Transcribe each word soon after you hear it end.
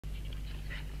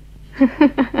Well,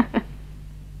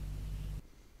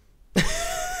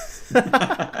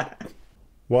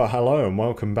 hello and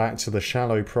welcome back to the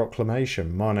Shallow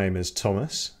Proclamation. My name is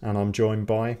Thomas and I'm joined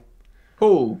by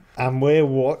Paul. And we're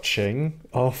watching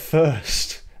our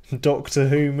first Doctor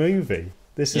Who movie.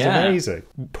 This is amazing.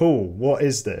 Paul, what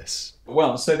is this?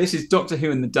 Well, so this is Doctor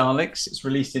Who and the Daleks. It's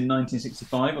released in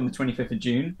 1965 on the 25th of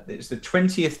June. It's the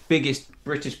 20th biggest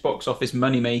British box office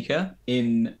moneymaker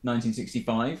in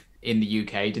 1965 in the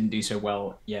UK. Didn't do so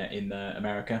well yet in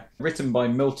America. Written by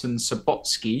Milton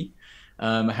Subotsky.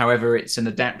 However, it's an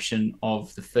adaptation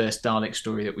of the first Dalek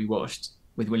story that we watched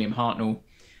with William Hartnell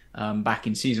back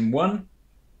in season 1.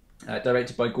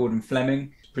 Directed by Gordon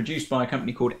Fleming. Produced by a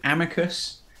company called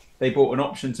Amicus. They bought an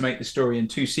option to make the story in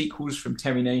 2 sequels from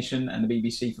Terry Nation and the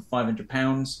BBC for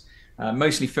 £500.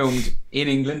 Mostly filmed in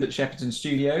England at Shepperton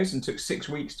Studios and took 6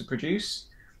 weeks to produce.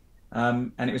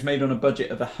 And it was made on a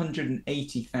budget of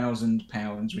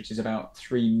 £180,000, which is about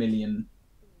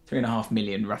 £3.5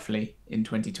 million roughly in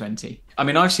 2020. I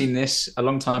mean, I've seen this a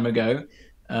long time ago.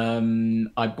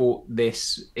 I bought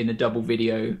this in a double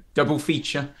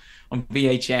feature on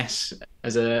VHS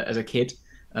as a kid.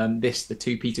 The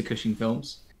 2 Peter Cushing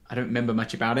films. I don't remember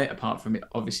much about it, apart from it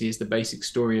obviously is the basic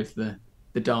story of the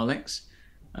Daleks.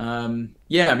 I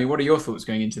mean, what are your thoughts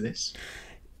going into this?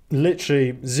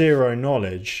 Literally zero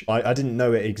knowledge. I didn't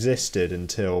know it existed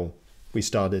until we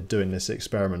started doing this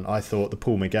experiment. I thought the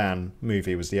Paul McGann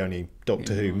movie was the only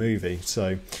Doctor Who movie.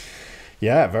 So,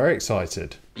 yeah, very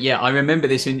excited. Yeah, I remember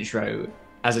this intro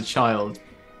as a child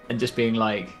and just being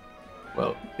like,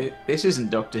 well, this isn't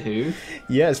Doctor Who.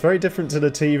 Yeah, it's very different to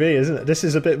the TV, isn't it? This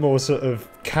is a bit more sort of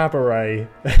cabaret.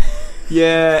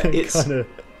 Yeah, it's kind of.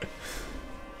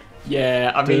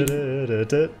 Yeah, I mean,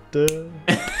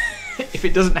 if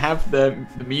it doesn't have the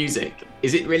music,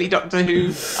 is it really Doctor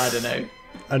Who? I don't know.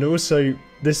 And also,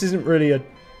 this isn't really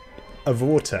a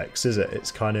vortex, is it?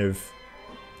 It's kind of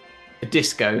a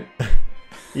disco.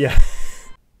 Yeah.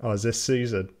 Oh, is this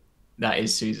Susan? That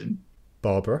is Susan.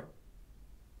 Barbara.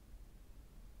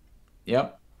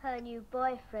 Yep. Her new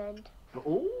boyfriend.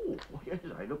 Oh, yes,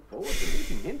 I look forward to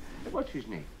meeting him. What's his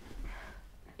name?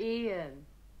 Ian.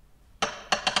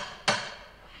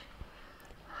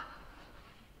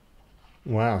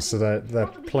 Wow, so they're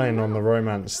playing on the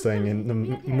romance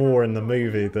thing more in the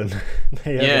movie than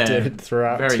they ever did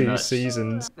throughout 2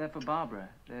 seasons. They're for Barbara.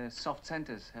 They're soft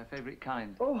centres, her favourite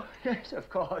kind. Oh, yes, of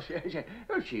course, yes.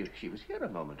 Oh, she was here a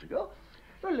moment ago.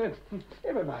 Well,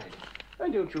 never mind.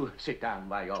 And don't you sit down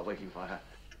while you're waiting for her.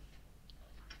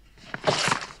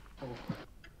 Oh.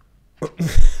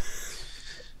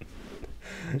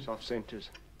 Soft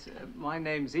centres. My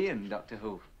name's Ian, Doctor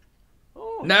Who.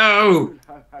 Oh, no!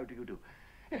 How do you do?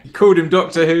 He called him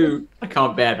Doctor Who. I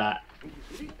can't bear that.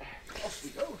 Off we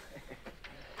go.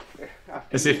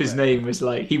 As if his name was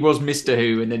like, he was Mr.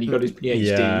 Who and then he got his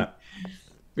PhD,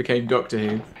 became Doctor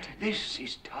Who. This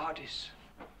is TARDIS.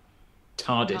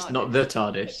 TARDIS, not the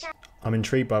TARDIS. I'm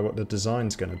intrigued by what the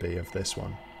design's going to be of this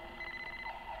one.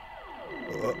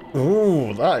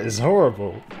 Oh, that is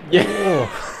horrible. Yeah.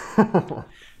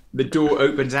 The door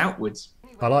opens outwards.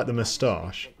 I like the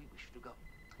moustache.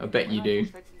 I bet you do.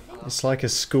 It's like a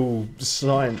school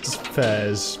science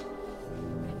fair's.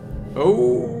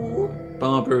 Oh,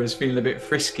 Barbara is feeling a bit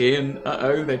frisky and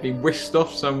they've been whisked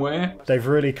off somewhere. They've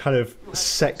really kind of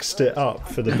sexed it up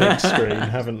for the big screen,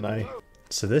 haven't they?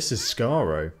 So this is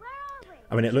Skaro.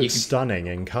 I mean, it looks stunning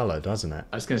in colour, doesn't it?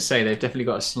 I was going to say, they've definitely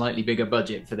got a slightly bigger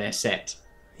budget for their set.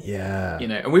 Yeah. You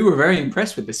know, and we were very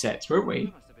impressed with the sets, weren't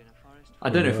we? I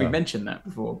don't know if we mentioned that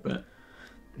before, but...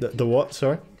 The what,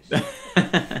 sorry?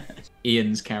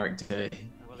 Ian's character,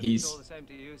 he's a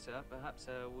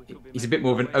bit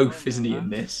more of an oaf, isn't he, in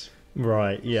this?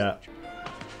 Right, yeah.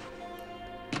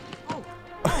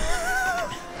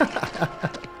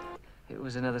 It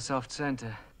was another soft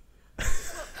centre.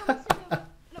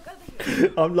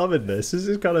 I'm loving this. This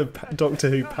is kind of Doctor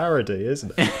Who parody,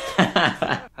 isn't it?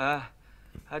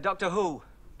 Doctor Who.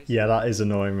 Yeah, that is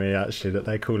annoying me, actually, that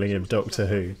they're calling him Doctor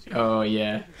Who. Oh,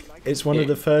 yeah. It's one of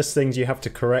the first things you have to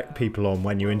correct people on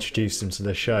when you introduce them to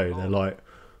the show. They're like,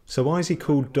 so why is he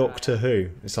called Doctor Who?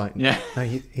 It's like, no,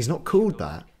 he's not called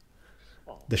that.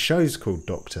 The show's called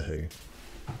Doctor Who.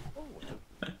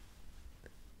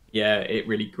 Yeah, it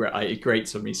really it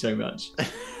grates on me so much.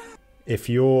 If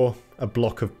you're a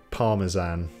block of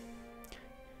Parmesan,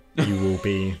 you will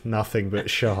be nothing but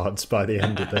shards by the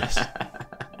end of this.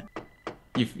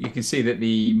 You can see that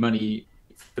the money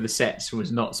for the sets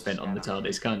was not spent on the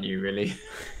TARDIS, can't you, really?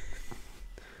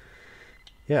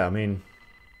 Yeah, I mean,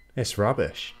 it's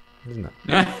rubbish, isn't it?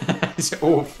 It's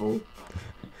awful.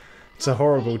 It's a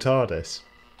horrible TARDIS.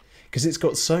 Because it's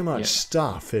got so much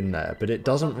stuff in there, but it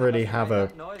doesn't really have a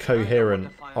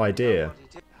coherent idea.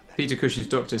 Peter Cushing's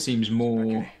Doctor seems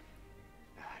more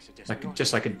like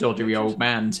just like a doddery old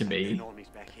man to me.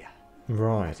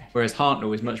 Right. Whereas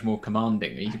Hartnell is much more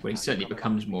commanding. He certainly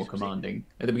becomes more commanding.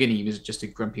 At the beginning, he was just a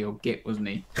grumpy old git, wasn't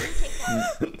he?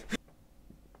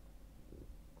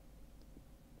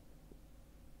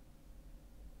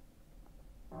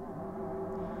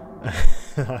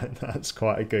 That's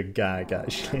quite a good gag,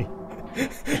 actually.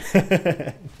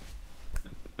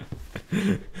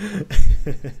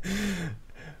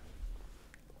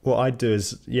 What I'd do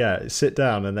is, sit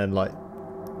down and then, like,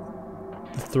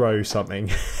 throw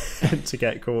something to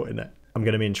get caught in it. I'm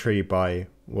going to be intrigued by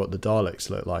what the Daleks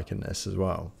look like in this as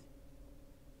well.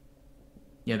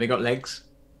 Yeah, they got legs.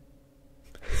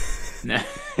 No.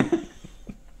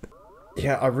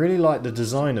 Yeah, I really like the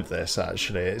design of this,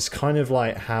 actually. It's kind of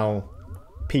like how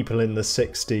people in the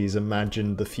 60s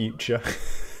imagined the future.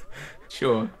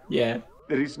 Sure, yeah.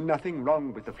 There is nothing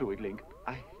wrong with the fluid link.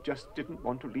 I just didn't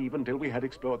want to leave until we had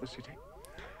explored the city.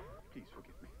 Please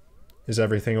forgive me. Is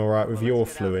everything all right with your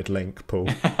fluid link, Paul?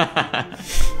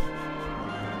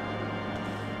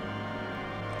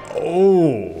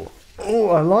 Oh,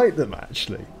 I like them,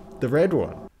 actually. The red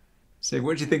one. So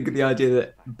what do you think of the idea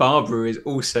that Barbara is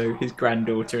also his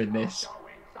granddaughter in this?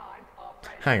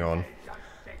 Hang on.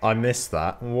 I missed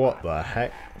that. What the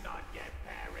heck?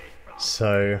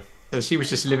 So she was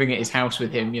just living at his house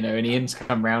with him, you know, and Ian's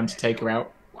come round to take her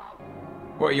out.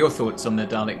 What are your thoughts on the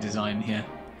Dalek design here?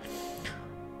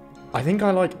 I think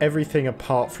I like everything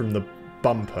apart from the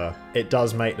bumper. It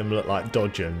does make them look like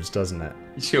dodgems, doesn't it?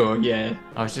 Sure, yeah.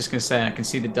 I was just going to say, I can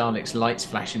see the Daleks' lights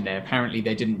flashing there. Apparently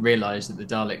they didn't realise that the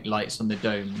Dalek lights on the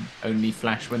dome only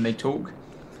flash when they talk.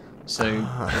 So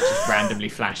they're just randomly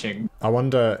flashing. I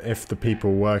wonder if the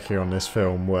people working on this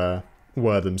film were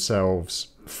themselves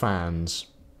fans.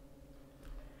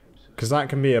 Because that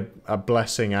can be a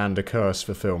blessing and a curse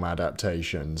for film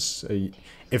adaptations.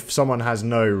 If someone has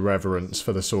no reverence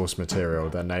for the source material,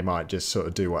 then they might just sort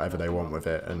of do whatever they want with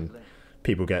it and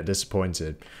people get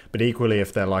disappointed. But equally,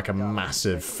 if they're like a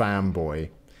massive fanboy,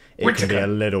 it can be a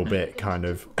little bit kind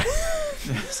of...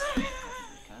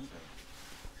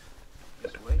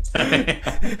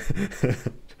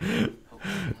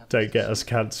 Don't get us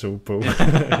cancelled, Paul.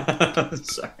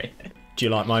 Sorry. Do you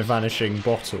like my vanishing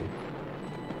bottle?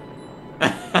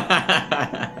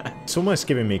 It's almost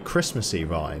giving me Christmassy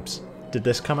vibes. Did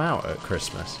this come out at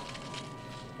Christmas?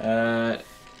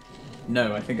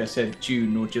 No, I think I said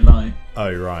June or July.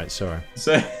 Oh, right, sorry.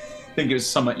 So I think it was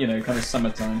summer, you know, kind of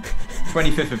summertime.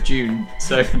 25th of June,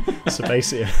 so... So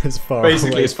basically as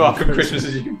far from Christmas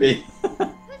as you can be.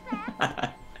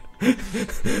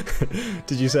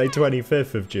 Did you say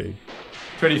 25th of June?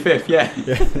 25th, yeah.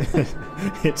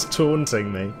 It's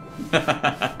taunting me.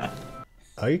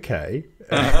 Okay.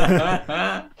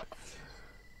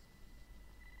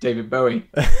 David Bowie.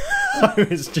 I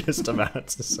was just about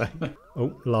to say.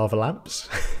 Oh, lava lamps.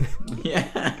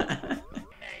 Yeah.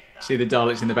 See the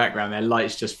Daleks in the background, their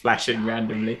lights just flashing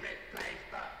randomly.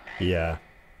 Yeah.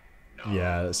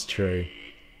 Yeah, that's true.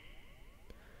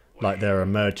 Like they're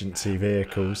emergency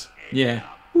vehicles. Yeah.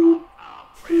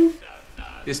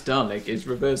 This Dalek is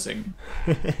reversing.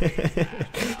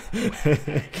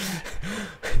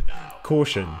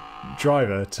 Caution.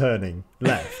 Driver turning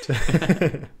left.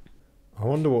 I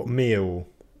wonder what meal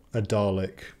a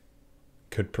Dalek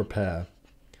could prepare.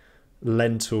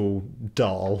 Lentil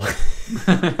dal.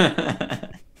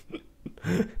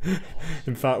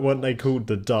 In fact, weren't they called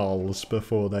the Dals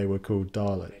before they were called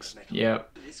Daleks?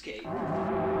 Yep.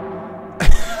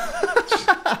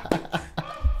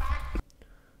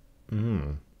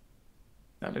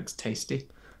 That looks tasty.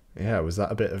 Yeah, was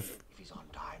that a bit of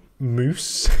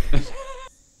mousse?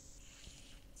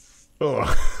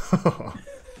 Oh.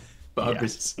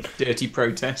 Barbara's dirty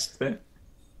protest there.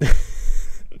 That's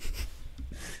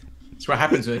what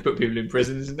happens when they put people in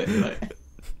prison, isn't it? Like...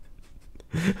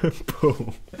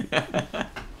 Paul.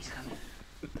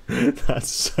 That's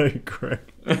so great.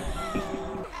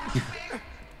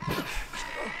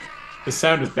 The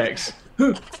sound effects.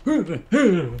 Hedge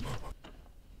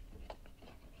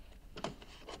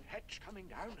coming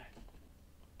down.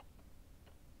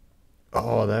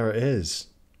 Oh, there it is.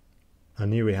 I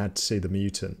knew we had to see the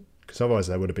mutant, because otherwise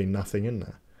there would have been nothing in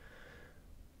there.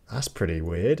 That's pretty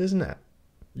weird, isn't it?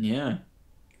 Yeah.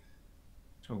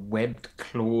 It's a webbed,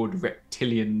 clawed,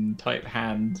 reptilian type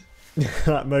hand.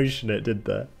 That motion it did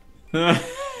there. Can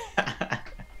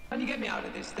you get me out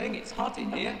of this thing? It's hot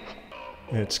in here.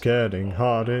 It's getting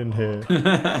hot in here.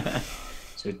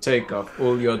 So take off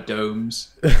all your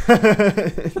domes.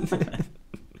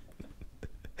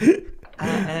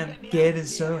 am getting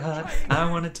so hot, I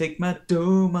want to take my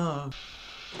dome off.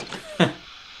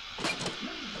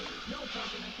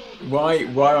 Why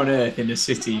on earth in a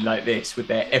city like this would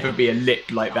there ever be a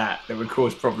lip like that would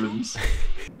cause problems?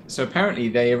 So apparently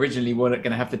they originally weren't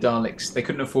going to have the Daleks. They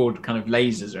couldn't afford kind of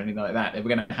lasers or anything like that. They were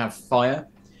going to have fire,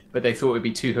 but they thought it would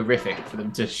be too horrific for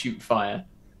them to shoot fire.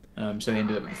 So they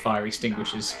ended up with fire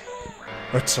extinguishers.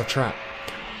 It's a trap.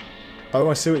 Oh,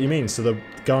 I see what you mean. So the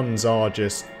guns are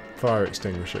just fire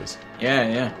extinguishers.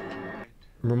 Yeah.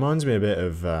 Reminds me a bit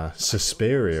of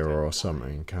Suspiria or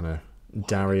something, kind of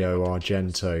Dario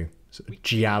Argento, sort of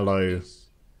giallo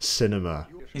cinema.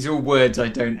 These are all words I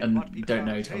don't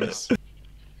know, Thomas.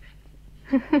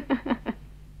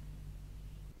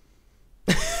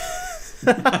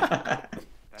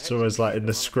 So it was like in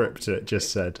the script it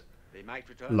just said,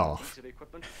 laugh.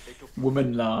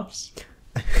 Woman laughs.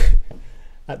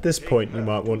 At this point you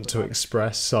might want to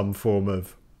express some form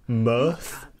of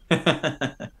mirth.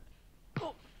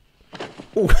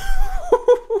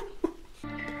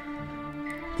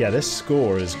 Yeah, this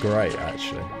score is great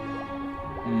actually.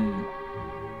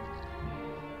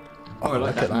 Oh, I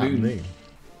like look at that moon.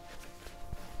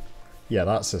 Yeah,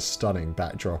 that's a stunning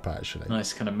backdrop actually.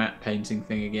 Nice kind of matte painting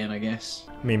thing again, I guess.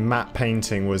 I mean, matte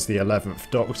painting was the 11th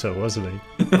Doctor, wasn't he?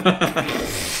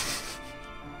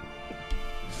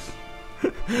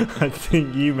 I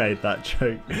think you made that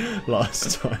joke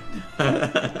last time.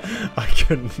 I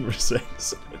couldn't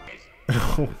resist.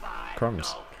 Oh,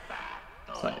 crumbs.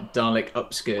 It's like Dalek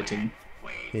upskirting.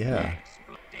 Yeah.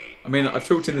 I mean, I've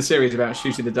talked in the series about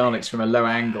shooting the Daleks from a low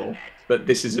angle, but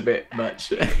this is a bit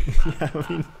much. Yeah, I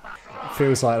mean, it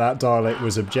feels like that Dalek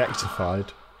was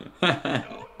objectified.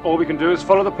 All we can do is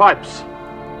follow the pipes.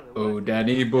 Oh,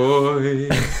 Danny boy.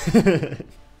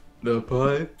 The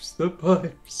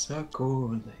pipes are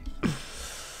calling.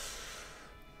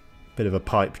 Bit of a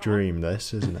pipe dream,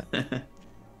 this, isn't it?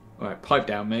 Alright, pipe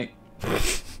down, mate.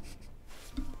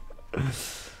 Do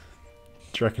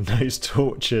you reckon those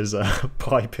torches are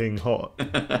piping hot?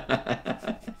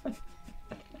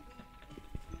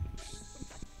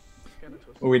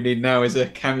 All we need now is a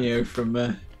cameo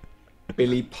from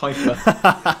Billy Piper.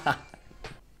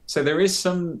 So there is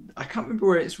some. I can't remember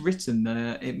where it's written.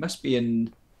 It must be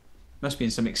in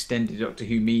some extended Doctor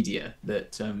Who media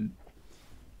that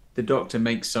the Doctor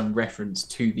makes some reference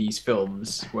to these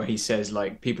films where he says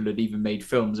like people had even made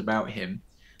films about him.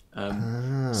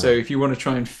 So if you want to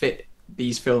try and fit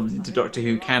these films into Doctor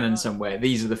Who canon somewhere,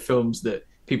 these are the films that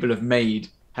people have made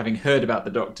having heard about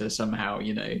the Doctor somehow,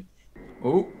 you know.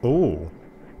 Ooh.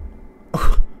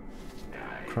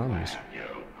 Crumbs.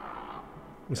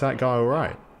 Was that guy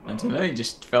alright? I don't know, he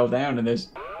just fell down and there's...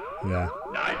 Yeah.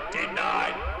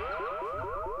 99.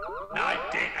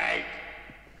 98.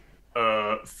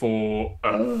 For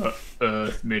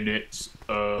Earth minutes.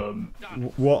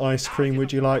 What ice cream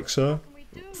would you like, sir?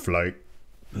 Float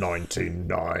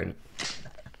 99.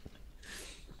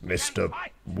 Mr.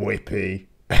 Whippy.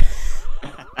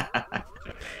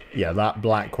 Yeah, that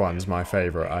black one's my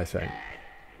favourite, I think.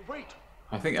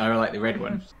 I think I like the red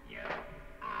one.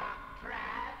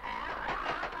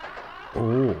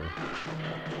 Ooh.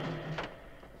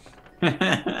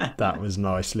 That was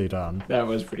nicely done. That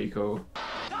was pretty cool.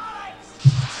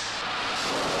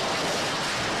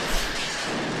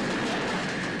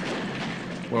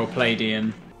 Well played,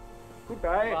 Ian.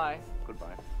 Goodbye. Bye.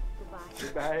 Goodbye. Goodbye.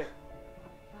 Goodbye.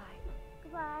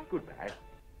 Goodbye. Goodbye.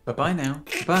 Bye-bye now.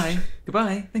 Goodbye.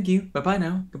 Goodbye. Thank you. Bye-bye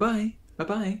now. Goodbye.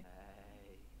 Bye-bye.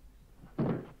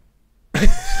 I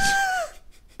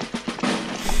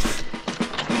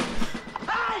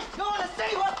want to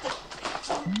see what the...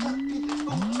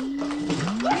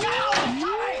 Look out!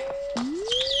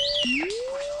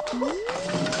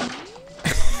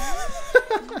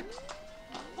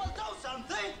 Well, do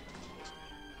something!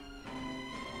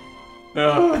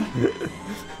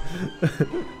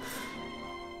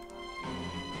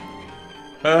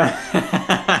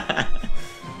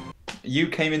 You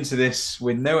came into this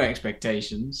with no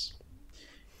expectations.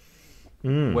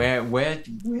 Where, what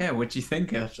do you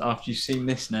think after you've seen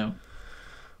this now?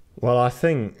 Well, I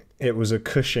think it was a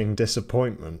Cushing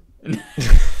disappointment.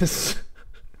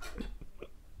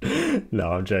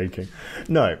 No, I'm joking.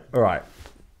 No, all right.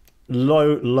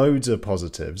 Loads of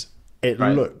positives. It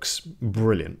looks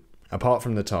brilliant. Apart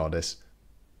from the TARDIS.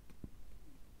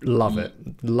 Love it.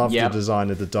 Love the design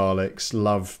of the Daleks.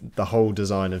 Love the whole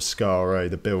design of Skaro,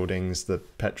 the buildings, the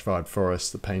petrified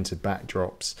forest, the painted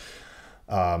backdrops.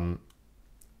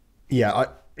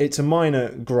 It's a minor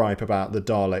gripe about the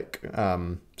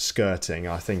Dalek skirting.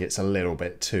 I think it's a little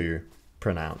bit too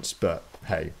pronounced, but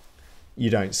hey, you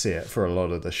don't see it for a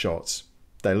lot of the shots.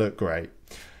 They look great.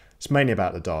 It's mainly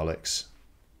about the Daleks.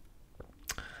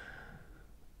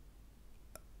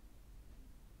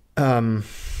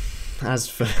 As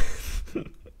for... I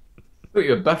thought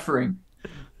you were buffering.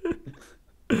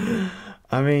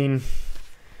 I mean,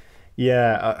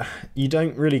 yeah, you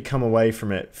don't really come away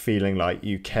from it feeling like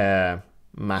you care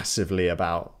massively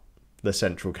about the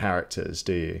central characters,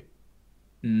 do you?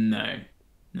 No.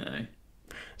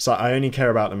 So I only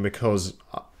care about them because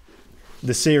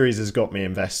the series has got me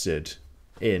invested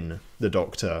in the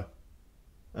Doctor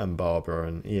and Barbara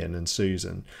and Ian and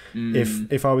Susan.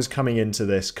 If I was coming into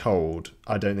this cold,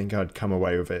 I don't think I'd come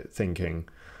away with it thinking,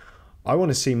 I want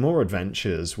to see more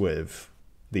adventures with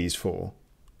these four.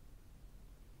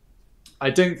 I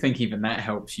don't think even that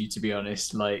helps you, to be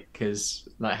honest, because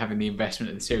having the investment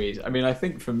in the series. I mean, I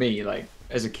think for me,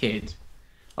 as a kid,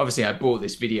 obviously I bought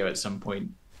this video at some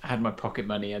point. I had my pocket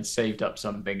money, I'd saved up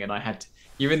something, and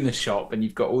you're in the shop and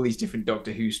you've got all these different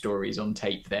Doctor Who stories on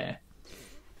tape there.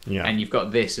 Yeah. And you've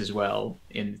got this as well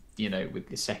with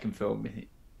the second film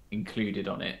included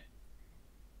on it.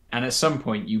 And at some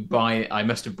point I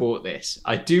must have bought this.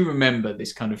 I do remember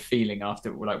this kind of feeling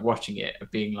after watching it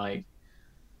of being like,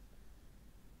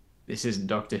 this isn't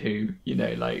Doctor Who,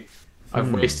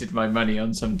 I've wasted my money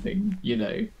on something,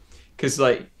 because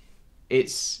it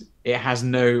has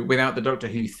no, without the Doctor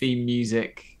Who theme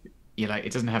music,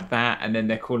 it doesn't have that, and then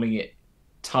they're calling it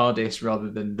TARDIS rather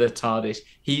than the TARDIS.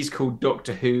 He's called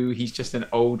Doctor Who. He's just an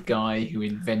old guy who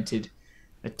invented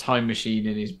a time machine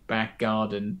in his back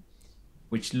garden,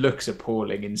 which looks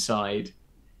appalling inside.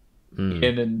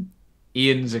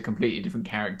 Ian's a completely different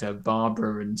character.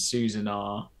 Barbara and Susan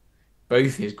are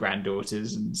both his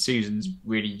granddaughters, and Susan's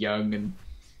really young, and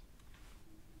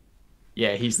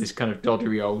yeah, he's this kind of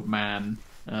doddery old man.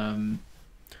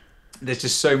 There's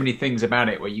just so many things about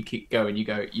it where you keep going, you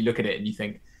look at it and you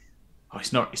think, oh,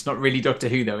 it's not really Doctor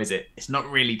Who though, is it? It's not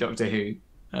really Doctor Who.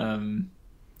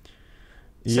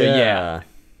 Yeah,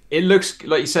 it looks,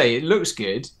 like you say, it looks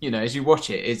good. As you watch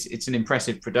it, it's an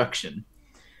impressive production,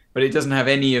 but it doesn't have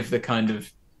any of the kind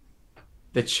of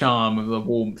the charm of the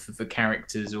warmth of the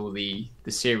characters or the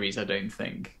series, I don't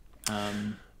think.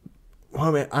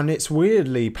 Well, and it's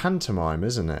weirdly pantomime,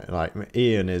 isn't it? Like,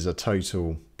 Ian is a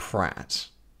total prat.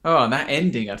 Oh, and that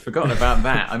ending, I'd forgotten about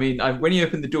that. I mean, when he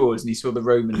opened the doors and he saw the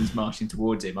Romans marching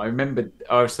towards him, I remembered,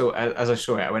 as I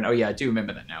saw it, I went, oh yeah, I do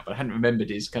remember that now, but I hadn't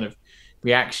remembered his kind of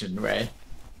reaction where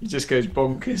he just goes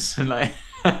bonkers and like...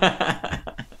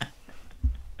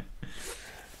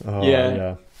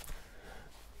 Yeah.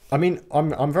 I mean,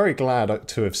 I'm very glad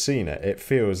to have seen it. It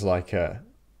feels like a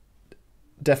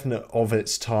definite of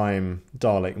its time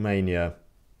Dalek mania,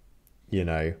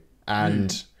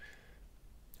 and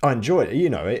I enjoyed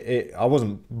it. I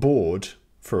wasn't bored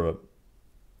for it.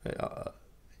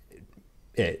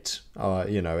 It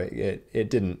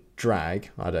didn't drag,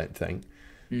 I don't think.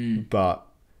 But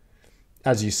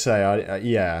as you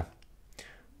say,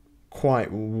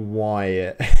 quite why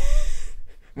it.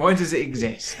 Why does it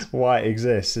exist? Why it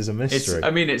exists is a mystery.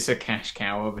 It's a cash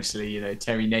cow, obviously.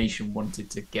 Terry Nation wanted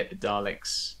to get the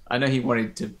Daleks. I know he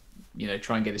wanted to,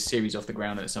 try and get a series off the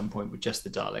ground at some point with just the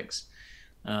Daleks.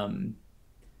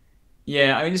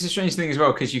 It's a strange thing as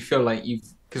well, because you feel like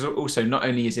because also not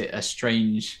only is it a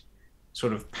strange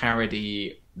sort of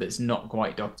parody that's not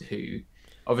quite Doctor Who,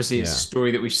 obviously it's a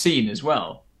story that we've seen as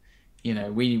well. We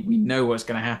know what's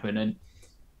going to happen, and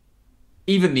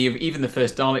even the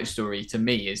first Dalek story to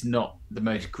me is not the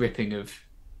most gripping of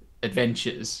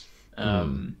adventures.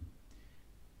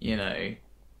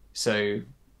 So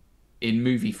in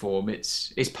movie form,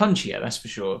 it's punchier, that's for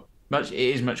sure. It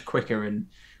is much quicker and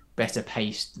better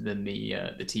paced than the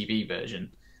TV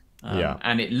version.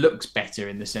 And it looks better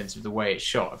in the sense of the way it's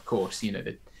shot. Of course,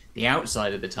 the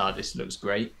outside of the TARDIS looks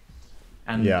great.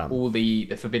 And all the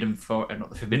forbidden forest, not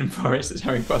the forbidden forest, it's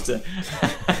Harry Potter,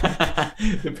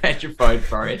 the petrified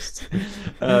forest.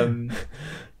 The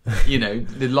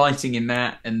lighting in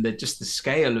that, and just the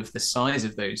scale of the size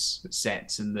of those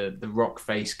sets, and the rock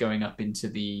face going up into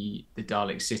the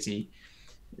Dalek city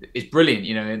is brilliant.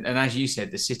 And as you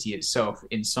said, the city itself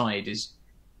inside is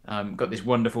got this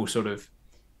wonderful sort of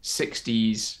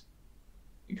 60s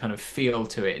kind of feel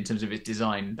to it in terms of its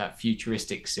design, that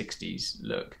futuristic 60s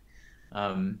look.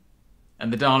 And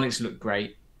the Daleks look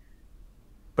great,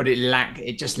 but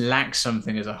it just lacks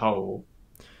something as a whole.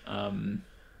 And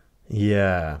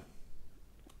I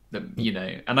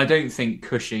don't think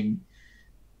Cushing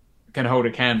can hold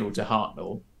a candle to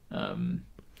Hartnell in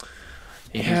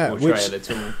his portrayal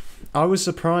at all. I was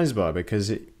surprised by,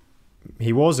 because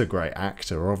he was a great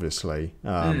actor, obviously,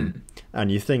 and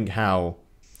you think how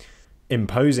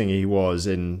imposing he was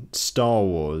in Star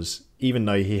Wars, even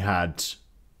though he had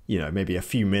maybe a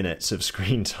few minutes of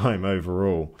screen time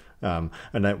overall. And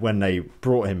then when they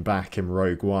brought him back in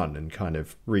Rogue One and kind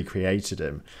of recreated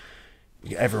him,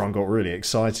 everyone got really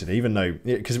excited, even though,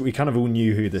 because we kind of all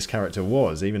knew who this character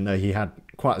was, even though he had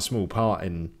quite a small part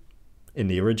in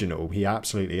the original. He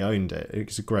absolutely owned it. It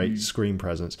was a great screen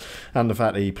presence, and the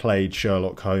fact that he played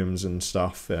Sherlock Holmes and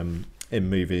stuff in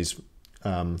movies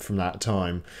from that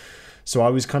time. So I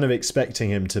was kind of expecting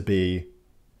him to be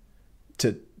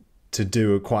to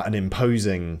do quite an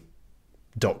imposing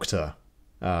Doctor,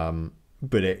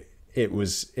 but it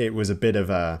was a bit of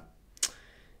a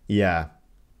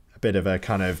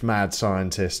kind of mad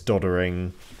scientist,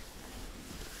 doddering,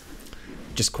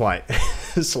 just quite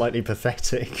slightly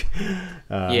pathetic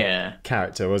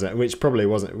character, wasn't it? Which probably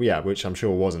wasn't, which I'm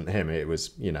sure wasn't him. It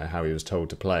was, how he was told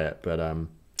to play it. But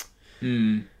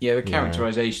the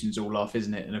characterization's all off,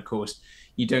 isn't it? And of course,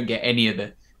 you don't get any of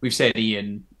the. We've said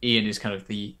Ian is kind of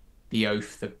the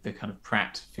oaf, the kind of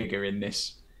Pratt figure in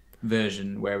this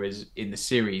version, whereas in the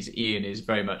series, Ian is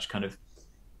very much kind of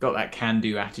got that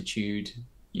can-do attitude.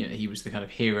 He was the kind of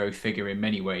hero figure in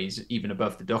many ways, even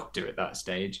above the Doctor at that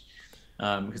stage,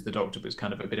 because the Doctor was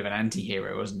kind of a bit of an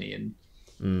anti-hero, wasn't he? And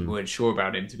we weren't sure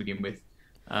about him to begin with.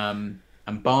 And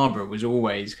Barbara was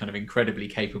always kind of incredibly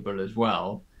capable as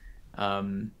well.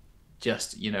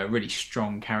 Just, a really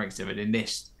strong character. But in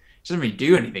this, she doesn't really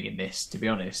do anything in this, to be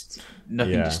honest.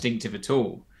 Nothing distinctive at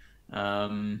all.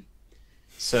 It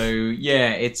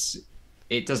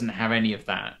doesn't have any of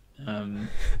that.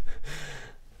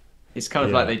 It's kind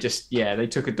of like they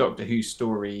took a Doctor Who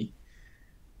story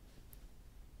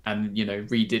and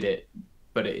redid it,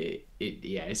 but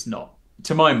it's not,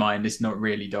 to my mind, it's not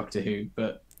really Doctor Who.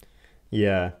 But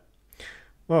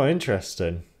well,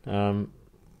 interesting. Well,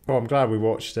 I'm glad we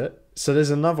watched it. So there's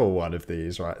another one of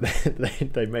these, right?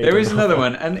 they made. There is another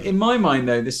one, and in my mind,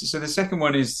 though, the second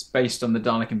one is based on the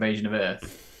Dalek invasion of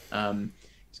Earth.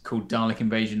 It's called Dalek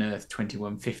Invasion Earth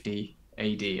 2150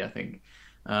 AD, I think.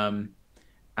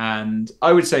 And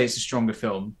I would say it's a stronger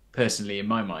film, personally, in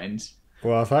my mind.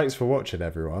 Well, thanks for watching,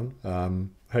 everyone.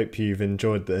 Hope you've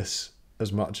enjoyed this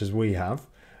as much as we have.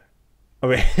 I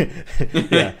mean,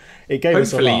 it gave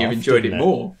us a laugh. Hopefully you've enjoyed it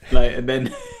more, and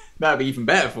then that'd be even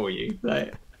better for you.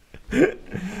 But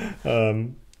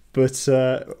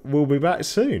we'll be back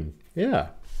soon. Yeah.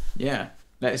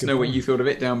 Let us know what you thought of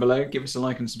it down below. Give us a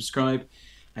like and subscribe,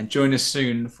 and join us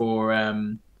soon for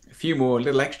a few more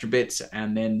little extra bits,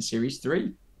 and then series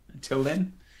 3. Until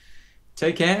then,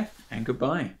 take care and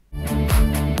goodbye.